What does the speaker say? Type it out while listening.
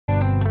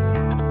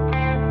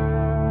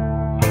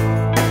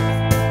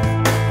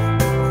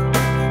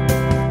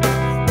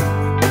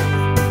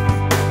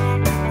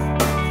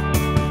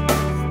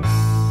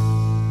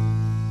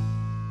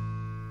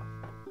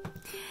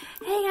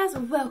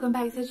welcome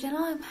back to the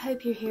channel. I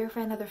hope you're here for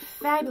another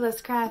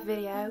fabulous craft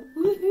video.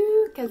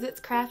 Woohoo! Because it's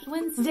Craft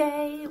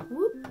Wednesday.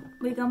 Whoop!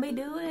 We're gonna be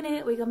doing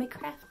it. We're gonna be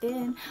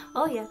crafting.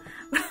 Oh yeah.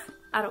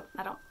 I don't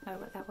know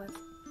what that was.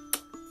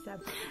 So,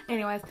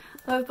 anyways,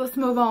 let's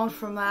move on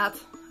from that.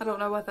 I don't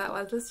know what that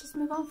was. Let's just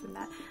move on from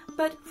that.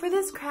 But for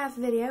this craft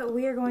video,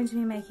 we are going to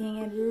be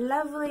making a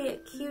lovely,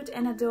 cute,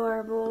 and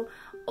adorable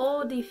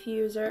old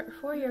diffuser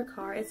for your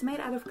car. It's made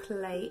out of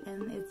clay,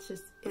 and it's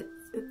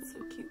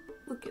so cute.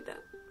 Look at that.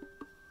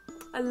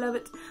 I love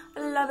it.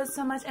 I love it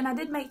so much. And I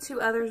did make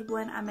two others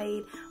when I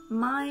made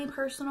my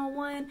personal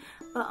one,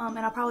 but and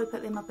I'll probably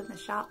put them up in the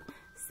shop.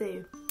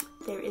 So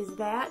there is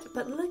that.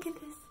 But look at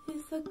this.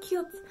 It's so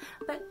cute.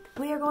 But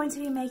we are going to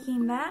be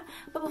making that.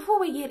 But before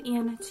we get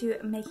into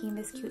making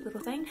this cute little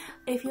thing,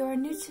 if you are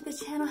new to the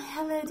channel,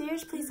 hello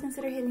dears, please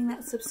consider hitting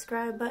that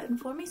subscribe button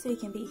for me so you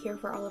can be here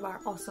for all of our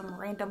awesome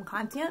random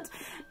content.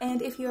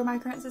 And if you are my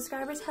current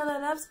subscribers, hello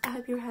loves, I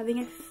hope you're having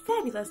a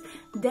fabulous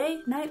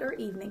day, night, or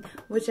evening,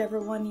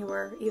 whichever one you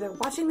are either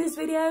watching this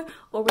video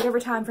or whatever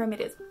time frame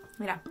it is.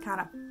 You know,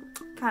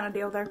 kind of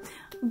deal there.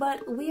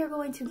 But we are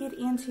going to get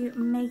into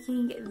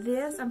making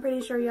this. I'm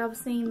pretty sure y'all have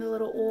seen the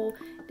little oil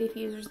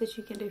diffusers that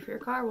you can do for your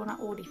car. Well, not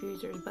oil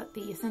diffusers, but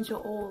the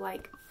essential oil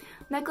like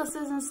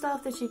necklaces and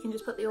stuff that you can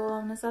just put the oil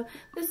on and stuff.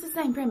 This is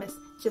the same premise,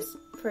 just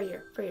for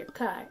your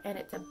car, and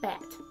it's a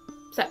bat.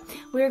 So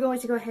we're going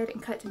to go ahead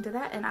and cut into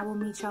that, and I will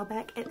meet y'all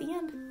back at the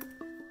end.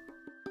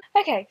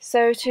 Okay,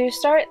 so to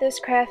start this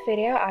craft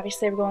video,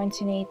 obviously we're going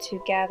to need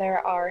to gather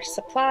our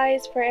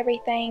supplies for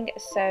everything.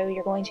 So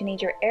you're going to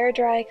need your air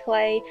dry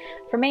clay.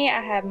 For me,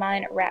 I have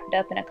mine wrapped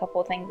up in a couple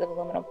of things of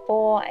aluminum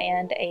foil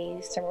and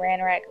a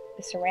saran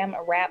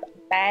wrap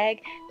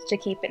bag to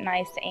keep it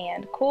nice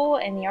and cool.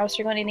 And you're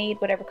also going to need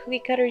whatever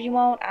cookie cutters you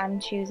want. I'm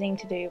choosing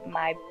to do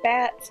my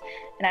bats,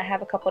 and I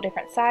have a couple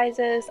different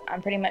sizes.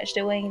 I'm pretty much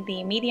doing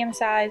the medium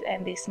size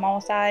and the small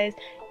size.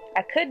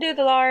 I could do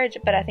the large,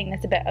 but I think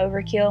that's a bit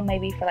overkill.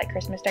 Maybe for like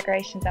Christmas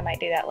decorations, I might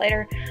do that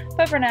later.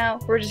 But for now,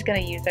 we're just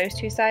going to use those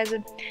two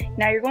sizes.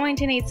 Now you're going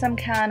to need some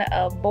kind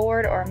of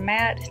board or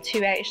mat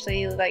to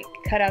actually like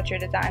cut out your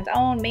designs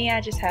on. Me,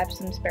 I just have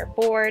some spare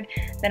board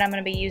that I'm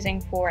going to be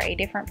using for a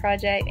different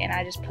project, and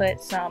I just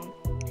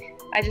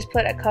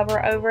put a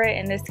cover over it,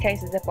 in this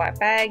case a Ziploc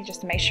bag,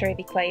 just to make sure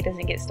the clay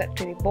doesn't get stuck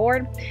to the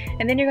board.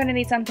 And then you're going to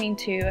need something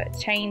to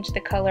change the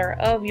color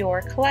of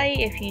your clay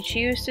if you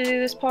choose to do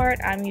this part.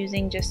 I'm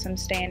using just some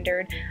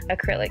standard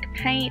acrylic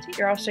paint.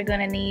 You're also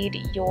going to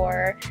need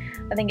your,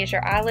 I think it's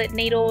your eyelet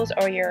needles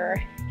or your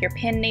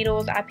pin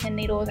needles, eye pin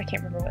needles. I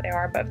can't remember what they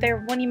are, but if they're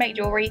when you make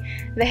jewelry,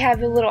 they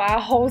have the little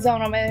eye holes on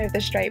them and they're the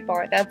straight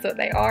part. That's what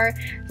they are.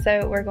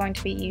 So we're going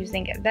to be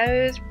using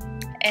those.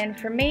 And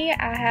for me,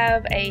 I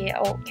have a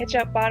old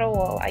ketchup bottle.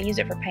 Well, I use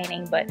it for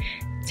painting, but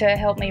to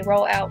help me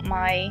roll out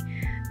my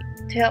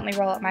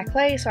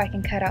clay so I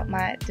can cut out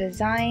my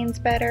designs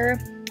better,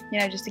 you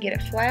know, just to get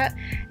it flat.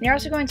 And you're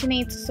also going to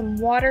need some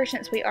water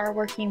since we are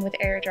working with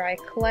air dry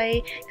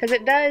clay, because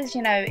it does,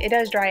 you know, it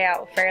does dry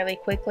out fairly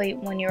quickly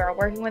when you are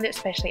working with it,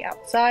 especially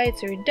outside.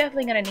 So you're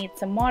definitely going to need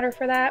some water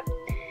for that.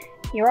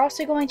 You're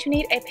also going to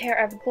need a pair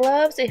of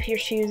gloves if you're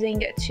choosing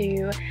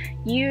to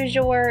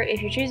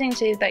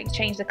like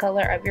change the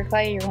color of your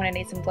clay. You're going to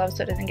need some gloves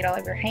so it doesn't get all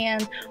over your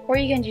hands, or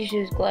you can just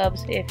use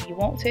gloves if you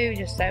want to,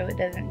 just so it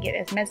doesn't get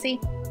as messy.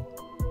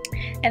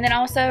 And then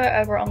also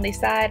over on the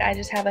side, I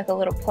just have like a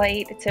little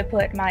plate to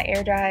put my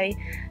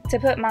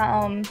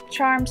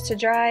charms to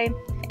dry.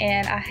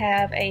 And I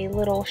have a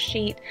little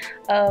sheet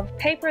of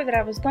paper that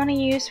I was going to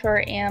use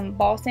for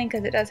embossing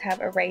because it does have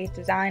a raised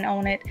design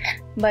on it,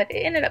 but it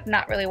ended up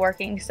not really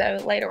working,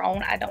 so later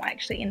on I don't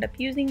actually end up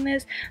using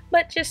this.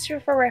 But just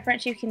for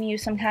reference, you can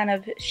use some kind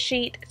of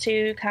sheet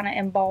to kind of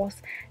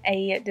emboss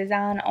a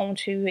design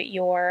onto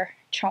your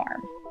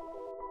charm.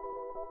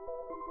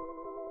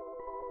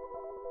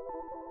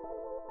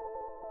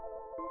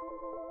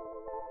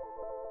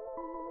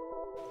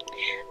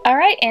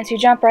 Alright, and to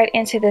jump right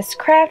into this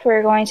craft,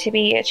 we're going to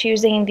be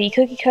choosing the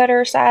cookie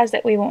cutter size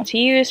that we want to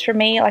use. For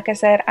me, like I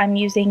said, I'm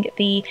using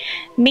the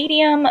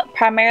medium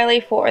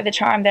primarily for the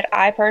charm that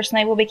I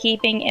personally will be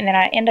keeping, and then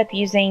I end up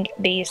using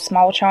the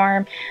small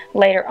charm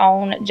later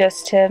on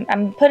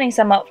I'm putting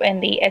some up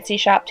in the Etsy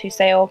shop to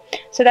sell.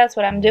 So that's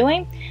what I'm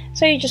doing.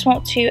 So you just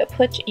want to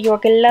put your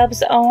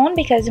gloves on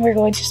because we're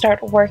going to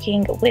start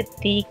working with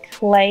the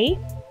clay.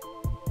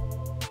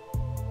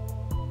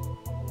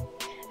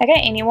 Okay,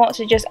 and you want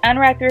to just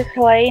unwrap your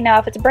clay. Now,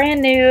 if it's a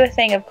brand new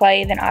thing of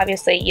clay, then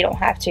obviously you don't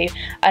have to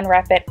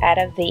unwrap it out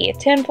of the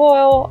tin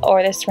foil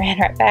or the saran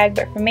wrap bag.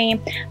 But for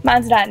me,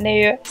 mine's not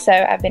new, so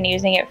I've been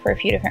using it for a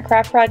few different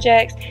craft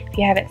projects. If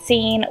you haven't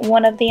seen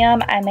one of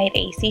them, I made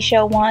a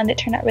seashell one that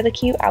turned out really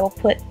cute. I will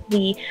put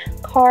the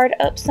card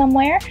up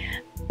somewhere.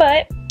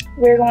 But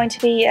we're going to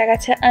be, I got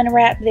to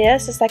unwrap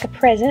this. It's like a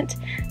present,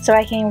 so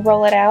I can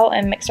roll it out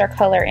and mix our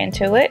color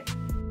into it.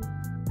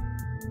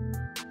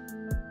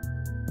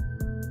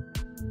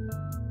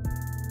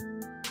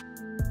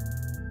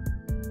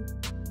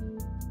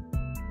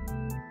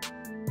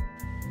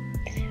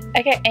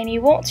 Okay, and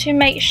you want to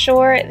make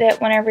sure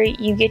that whenever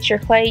you get your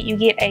clay, you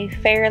get a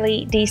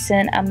fairly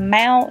decent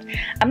amount.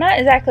 I'm not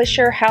exactly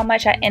sure how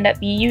much I end up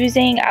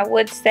using. I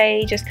would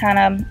say just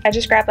I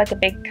just grabbed like a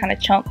big kind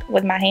of chunk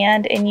with my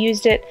hand and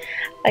used it.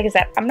 Like I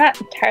said, I'm not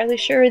entirely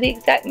sure the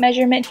exact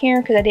measurement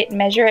here because I didn't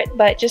measure it,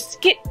 but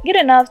just get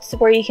enough to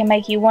where you can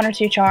make you 1 or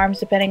 2 charms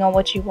depending on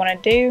what you want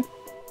to do.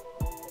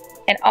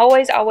 And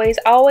always, always,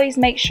 always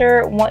make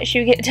sure once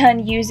you get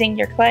done using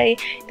your clay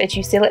that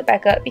you seal it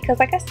back up, because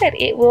like I said,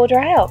 it will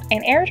dry out.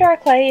 And air dry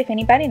clay, if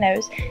anybody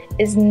knows,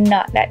 is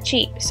not that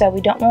cheap. So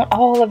we don't want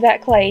all of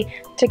that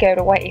clay to go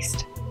to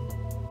waste.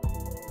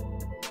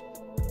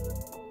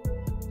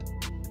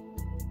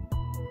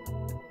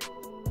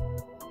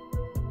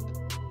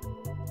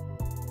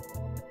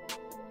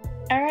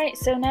 Alright,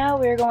 so now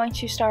we're going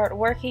to start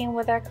working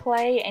with our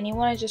clay, and you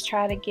want to just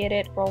try to get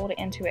it rolled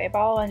into a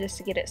ball and just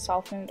to get it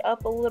softened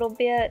up a little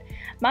bit.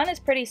 Mine is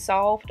pretty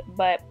soft,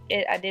 but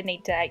I did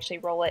need to actually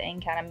roll it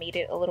and kind of knead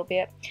it a little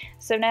bit.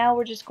 So now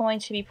we're just going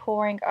to be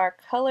pouring our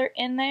color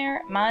in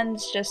there.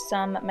 Mine's just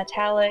some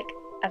metallic,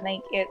 I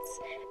think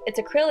it's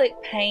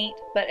acrylic paint,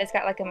 but it's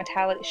got like a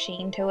metallic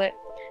sheen to it.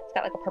 It's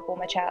got like a purple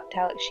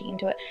metallic sheen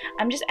to it.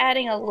 I'm just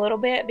adding a little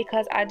bit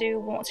because I do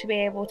want to be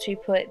able to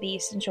put the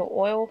essential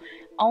oil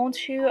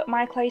onto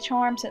my clay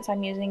charm since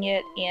I'm using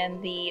it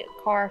in the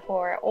car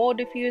for oil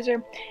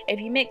diffuser. If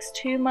you mix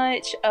too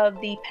much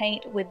of the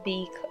paint with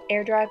the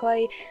air dry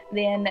clay,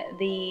 then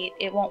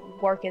it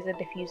won't work as a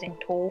diffusing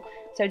tool.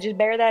 So just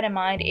bear that in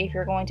mind if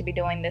you're going to be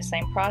doing this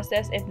same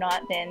process. If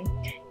not, then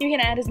you can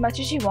add as much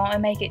as you want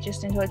and make it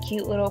just into a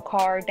cute little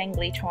car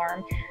dangly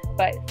charm.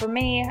 But for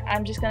me,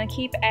 I'm just going to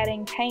keep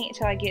adding paint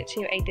until I get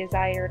to a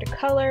desired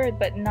color,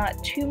 but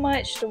not too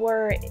much to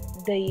where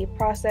the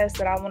process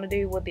that I want to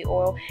do with the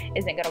oil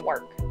isn't going to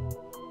work.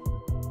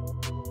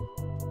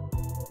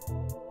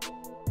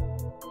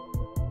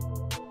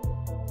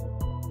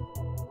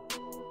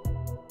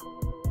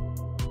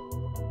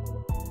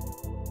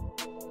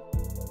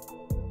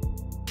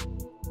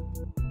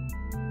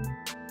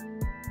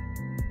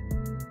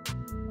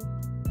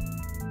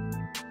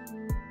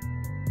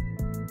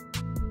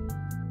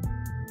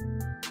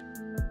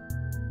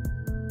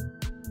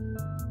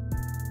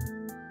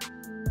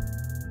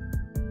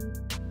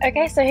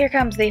 Okay, so here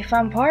comes the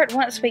fun part.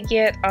 Once we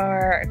get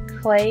our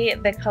clay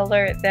the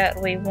color that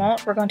we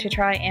want, we're going to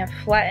try and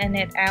flatten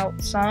it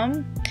out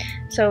some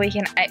so we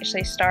can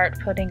actually start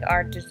putting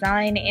our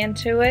design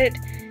into it.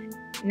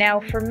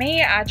 Now for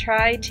me, I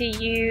tried to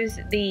use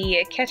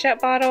the ketchup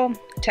bottle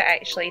to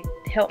actually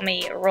help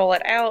me roll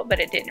it out,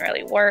 but it didn't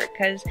really work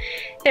because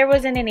there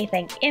wasn't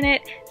anything in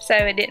it, so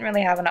it didn't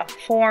really have enough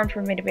form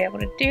for me to be able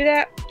to do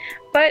that.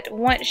 But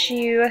once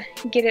you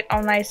get it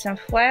all nice and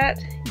flat,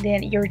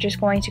 then you're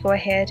just going to go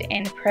ahead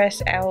and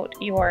press out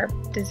your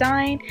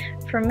design.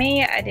 For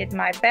me, I did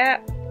my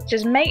bat.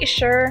 Just make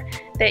sure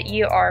that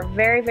you are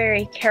very,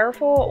 very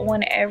careful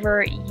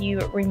whenever you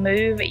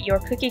remove your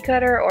cookie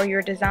cutter or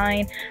your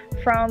design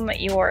from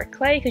your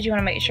clay, because you want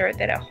to make sure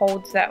that it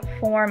holds that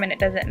form and it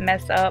doesn't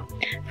mess up.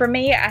 For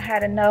me, I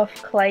had enough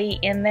clay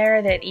in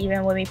there that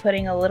even with me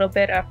putting a little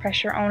bit of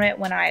pressure on it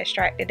when I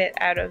extracted it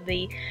out of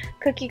the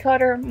cookie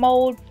cutter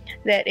mold,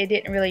 that it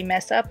didn't really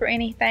mess up or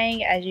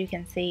anything, as you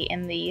can see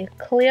in the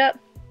clip.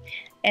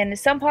 And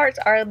some parts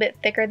are a bit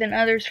thicker than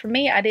others. For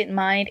me, I didn't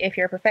mind. If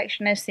you're a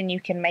perfectionist, then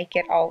you can make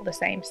it all the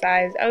same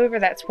size over.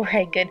 That's where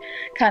a good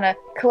kind of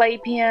clay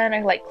pen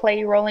or like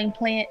clay rolling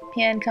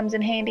pen comes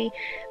in handy.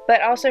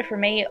 But also for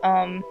me,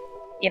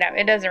 you know,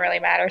 it doesn't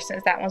really matter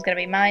since that one's going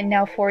to be mine.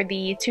 Now for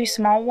the 2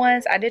 small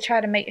ones, I did try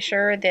to make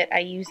sure that I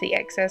use the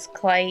excess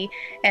clay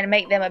and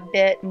make them a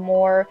bit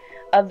more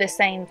of the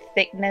same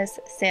thickness,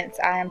 since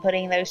I am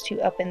putting those 2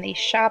 up in the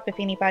shop if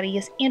anybody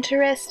is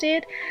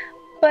interested.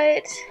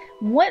 But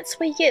once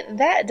we get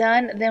that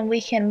done, then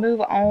we can move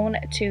on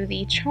to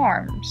the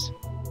charms.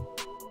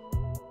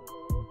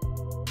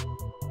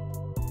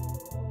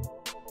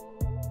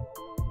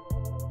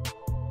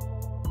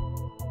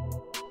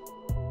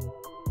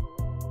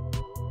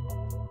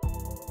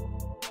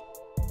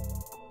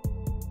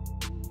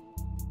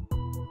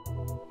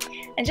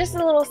 And just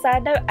a little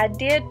side note, I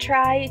did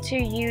try to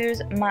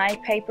use my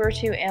paper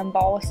to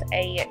emboss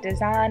a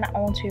design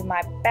onto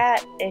my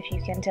bat. If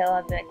you can tell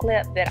in the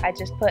clip that I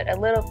just put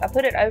I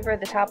put it over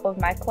the top of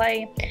my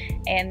clay,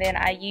 and then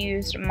I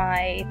used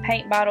my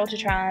paint bottle to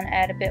try and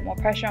add a bit more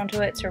pressure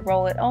onto it to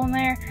roll it on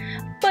there,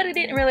 but it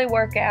didn't really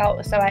work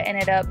out, so I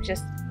ended up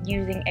just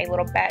using a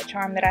little bat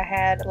charm that I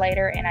had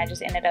later, and I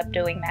just ended up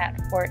doing that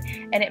for it,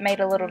 and it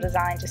made a little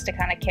design just to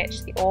kind of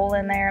catch the oil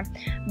in there.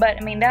 But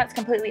I mean, that's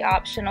completely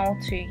optional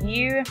to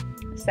you.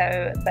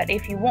 So, but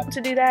if you want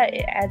to do that,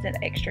 it adds an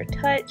extra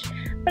touch,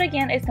 but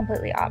again, it's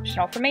completely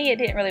optional. For me, it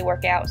didn't really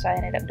work out, so I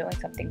ended up doing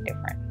something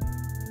different.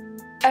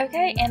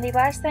 Okay, and the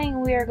last thing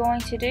we are going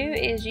to do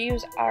is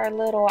use our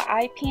little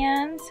eye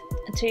pins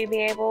to be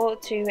able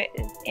to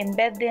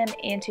embed them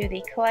into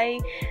the clay.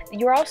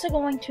 You're also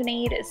going to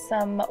need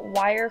some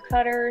wire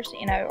cutters,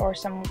 you know, or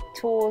some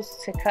tools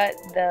to cut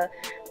the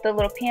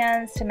little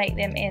pins to make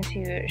them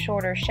into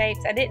shorter shapes.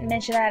 I didn't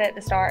mention that at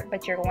the start,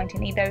 but you're going to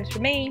need those. For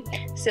me,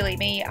 silly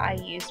me, I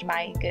used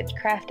my good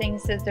crafting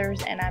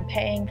scissors, and I'm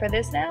paying for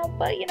this now,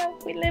 but you know,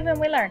 we live and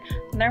we learn.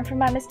 Learn from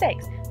my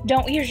mistakes.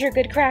 Don't use your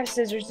good craft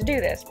scissors to do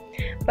this.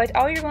 But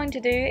all you're going to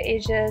do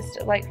is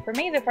just, like for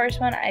me, the first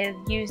one, I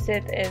used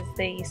it as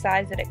the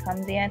size that it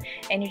comes in,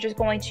 and you're just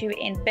going to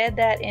embed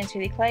that into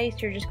the clay. So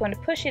you're just going to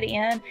push it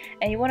in,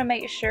 and you want to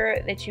make sure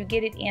that you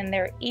get it in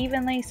there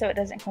evenly so it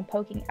doesn't come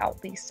poking out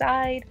the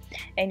side,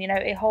 and you know,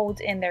 it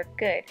holds in there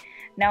good.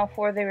 Now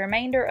for the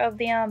remainder of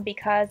them,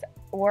 because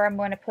where I'm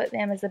going to put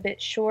them is a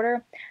bit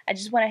shorter, I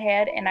just went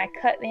ahead and I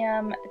cut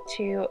them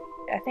to,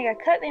 I think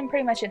I cut them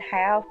pretty much in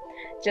half,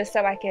 just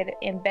so I could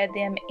embed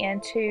them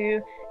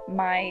into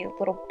my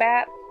little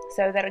bat.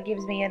 So that it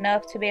gives me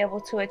enough to be able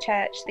to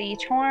attach the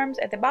charms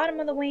at the bottom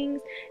of the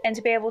wings, and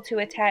to be able to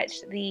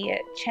attach the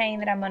chain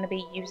that I'm going to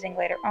be using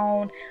later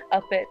on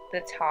up at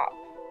the top.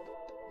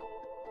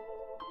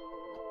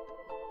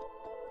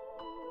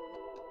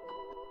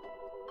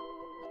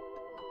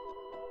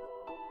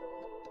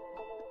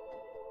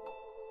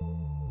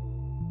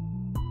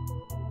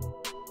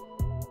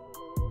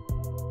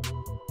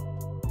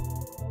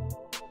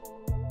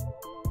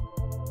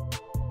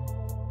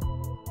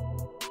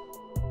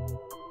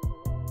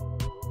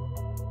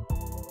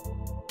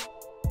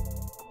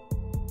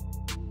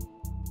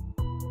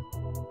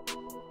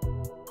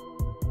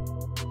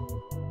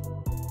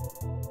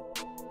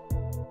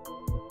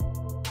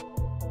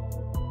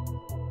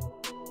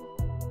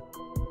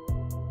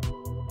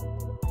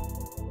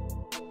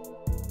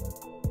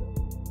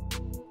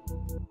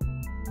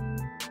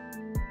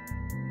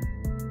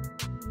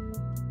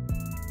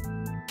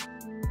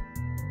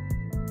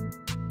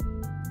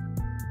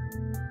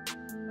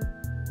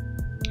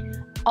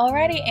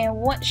 Alrighty, and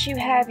once you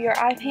have your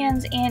eye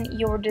pins in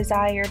your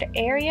desired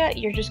area,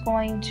 you're just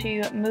going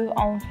to move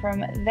on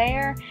from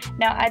there.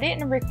 Now, I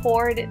didn't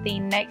record the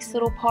next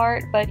little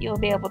part, but you'll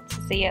be able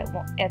to see it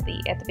at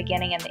the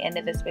beginning and the end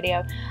of this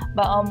video.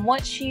 But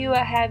once you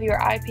have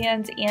your eye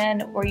pins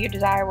in where you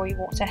desire, where you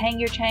want to hang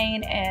your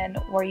chain and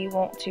where you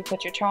want to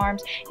put your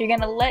charms, you're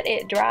going to let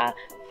it dry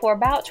for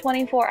about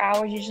 24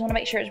 hours. You just want to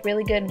make sure it's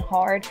really good and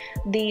hard.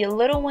 The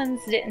little ones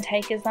didn't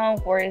take as long,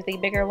 whereas the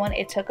bigger one,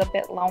 it took a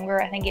bit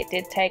longer. I think it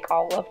did take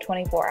all of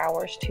 24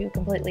 hours to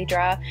completely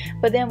dry.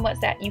 But then once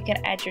that, you can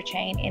add your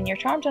chain and your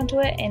charms onto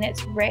it, and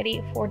it's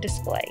ready for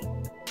display.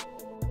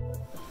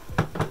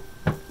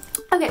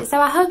 Okay, so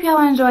I hope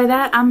y'all enjoy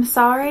that. I'm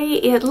sorry,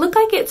 it looked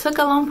like it took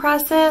a long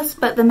process,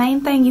 but the main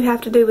thing you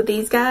have to do with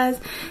these guys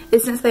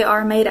is, since they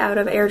are made out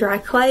of air dry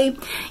clay,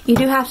 you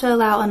do have to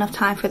allow enough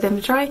time for them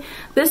to dry.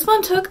 This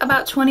one took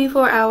about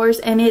 24 hours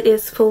and it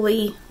is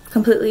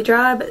completely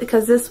dry, but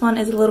because this one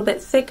is a little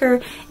bit thicker,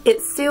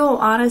 it still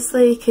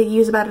honestly could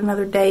use about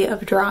another day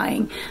of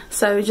drying.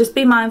 So just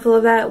be mindful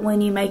of that when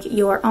you make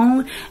your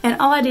own.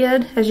 And all I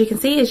did, as you can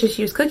see, is just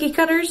use cookie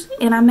cutters,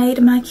 and I made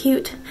my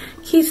cute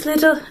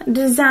little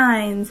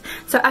designs.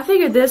 So I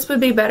figured this would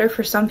be better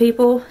for some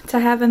people to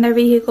have in their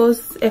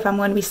vehicles if I'm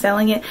going to be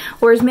selling it,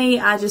 whereas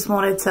me, I just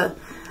wanted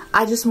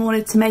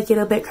to make it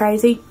a bit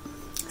crazy.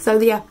 So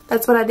yeah,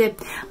 that's what I did.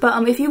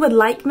 But if you would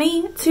like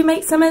me to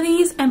make some of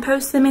these and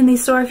post them in the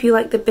store, if you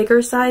like the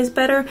bigger size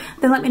better,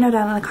 then let me know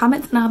down in the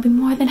comments and I'll be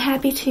more than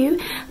happy to.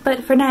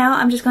 But for now,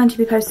 I'm just going to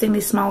be posting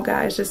these small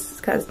guys just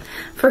because,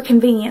 for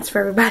convenience for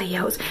everybody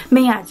else.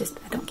 Me, I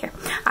don't care.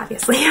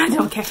 Obviously, I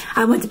don't care.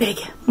 I went to big.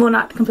 Well,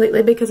 not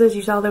completely, because as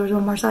you saw, there was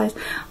one more size.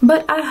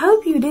 But I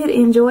hope you did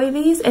enjoy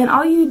these. And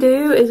all you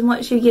do is,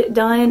 once you get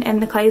done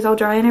and the clay's all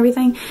dry and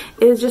everything,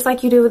 is just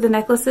like you do with the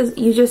necklaces,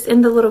 you just,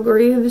 in the little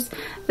grooves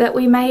that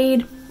we made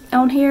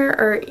on here,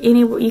 or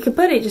you could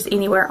put it just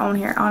anywhere on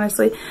here,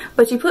 honestly,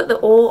 but you put the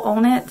oil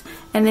on it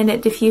and then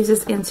it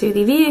diffuses into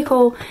the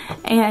vehicle,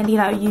 and you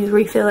know, you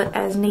refill it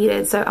as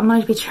needed. So I'm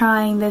going to be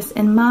trying this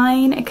in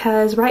mine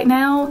because right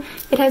now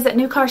it has that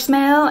new car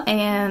smell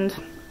and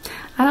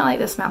I don't like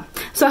the smell.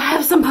 So I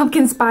have some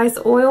pumpkin spice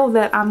oil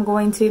that I'm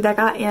going to, that I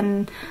got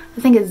in,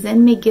 I think, a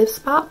Zen Me gifts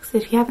box.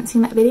 If you haven't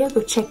seen that video,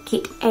 go check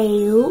it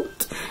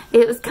out.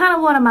 It was kind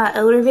of one of my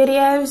older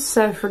videos,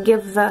 so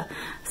forgive the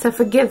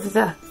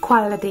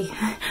quality.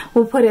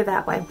 We'll put it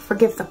that way.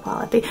 Forgive the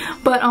quality.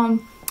 But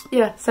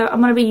yeah, so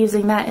I'm going to be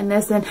using that in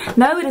this. And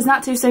no, it is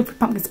not too soon for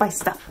pumpkin spice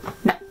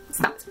stuff. No, it's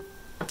not.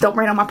 Don't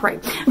rain on my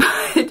parade.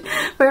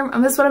 But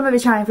that's what I'm going to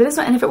be trying for this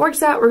one. And if it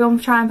works out, we're going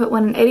to try and put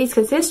one in Eddie's,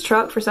 because his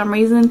truck, for some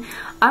reason,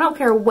 I don't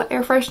care what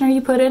air freshener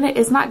you put in it,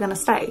 it's not going to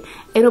stay.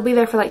 It'll be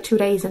there for like 2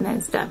 days and then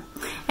it's done.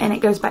 And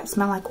it goes back to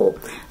smell like oil.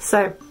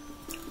 So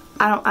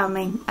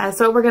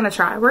So we're gonna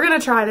try. We're gonna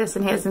try this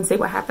in his and see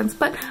what happens.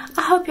 But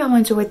I hope y'all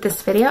enjoyed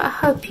this video. I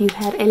hope you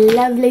had a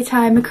lovely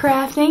time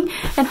crafting,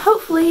 and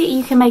hopefully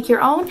you can make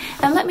your own.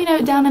 And let me know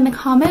down in the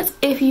comments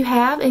if you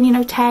have, and you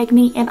know, tag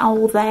me and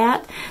all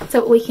that,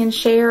 so we can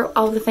share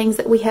all the things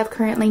that we have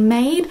currently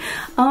made.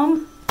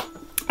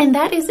 And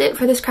that is it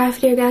for this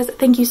craft video, guys.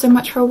 Thank you so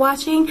much for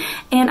watching,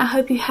 and I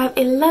hope you have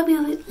a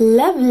lovely,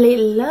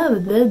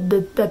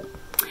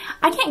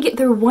 I can't get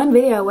through one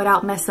video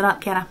without messing up,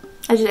 can I?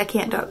 I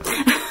can't do it.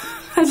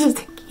 I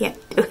just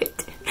can't do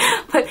it.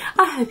 But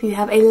I hope you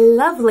have a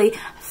lovely,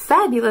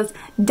 fabulous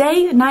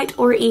day, night,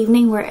 or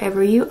evening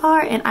wherever you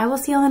are, and I will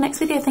see you on the next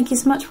video. Thank you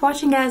so much for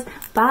watching, guys.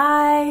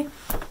 Bye.